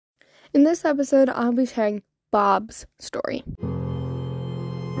In this episode, I'll be sharing Bob's story.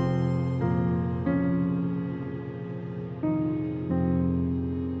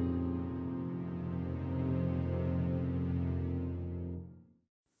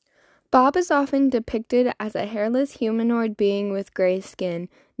 Bob is often depicted as a hairless humanoid being with gray skin,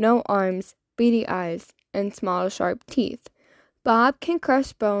 no arms, beady eyes, and small, sharp teeth. Bob can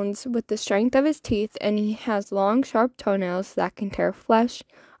crush bones with the strength of his teeth, and he has long, sharp toenails that can tear flesh,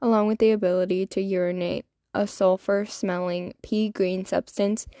 along with the ability to urinate, a sulfur-smelling pea-green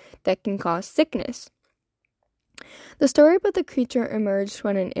substance that can cause sickness. The story about the creature emerged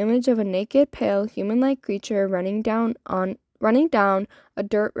when an image of a naked, pale, human-like creature running down a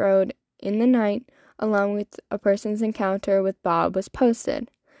dirt road in the night, along with a person's encounter with Bob, was posted.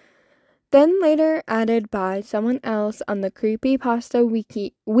 Then later added by someone else on the Creepypasta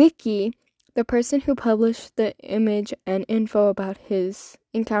wiki, the person who published the image and info about his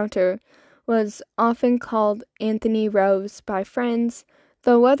encounter was often called Anthony Rose by friends,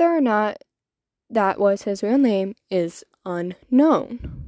 though whether or not that was his real name is unknown.